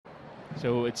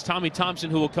So it's Tommy Thompson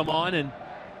who will come on, and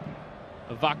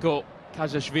Vako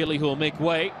Kazashvili who will make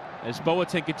way as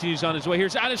Boateng continues on his way.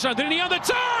 Here's Alessandrini on the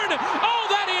turn! Oh,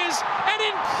 that is an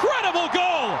incredible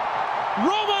goal!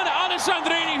 Romain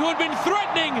Alessandrini, who had been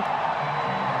threatening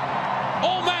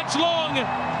all match long,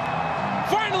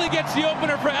 finally gets the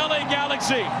opener for LA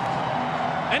Galaxy.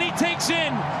 And he takes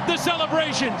in the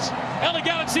celebrations. LA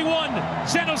Galaxy 1,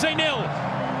 San Jose 0.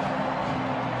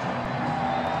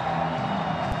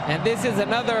 And this is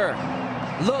another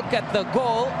look at the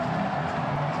goal.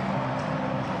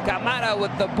 Camara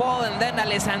with the ball, and then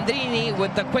Alessandrini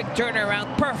with the quick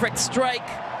turnaround. Perfect strike.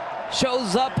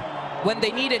 Shows up when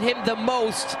they needed him the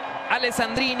most.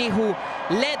 Alessandrini, who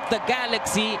led the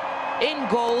Galaxy in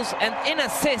goals and in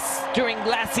assists during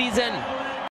last season.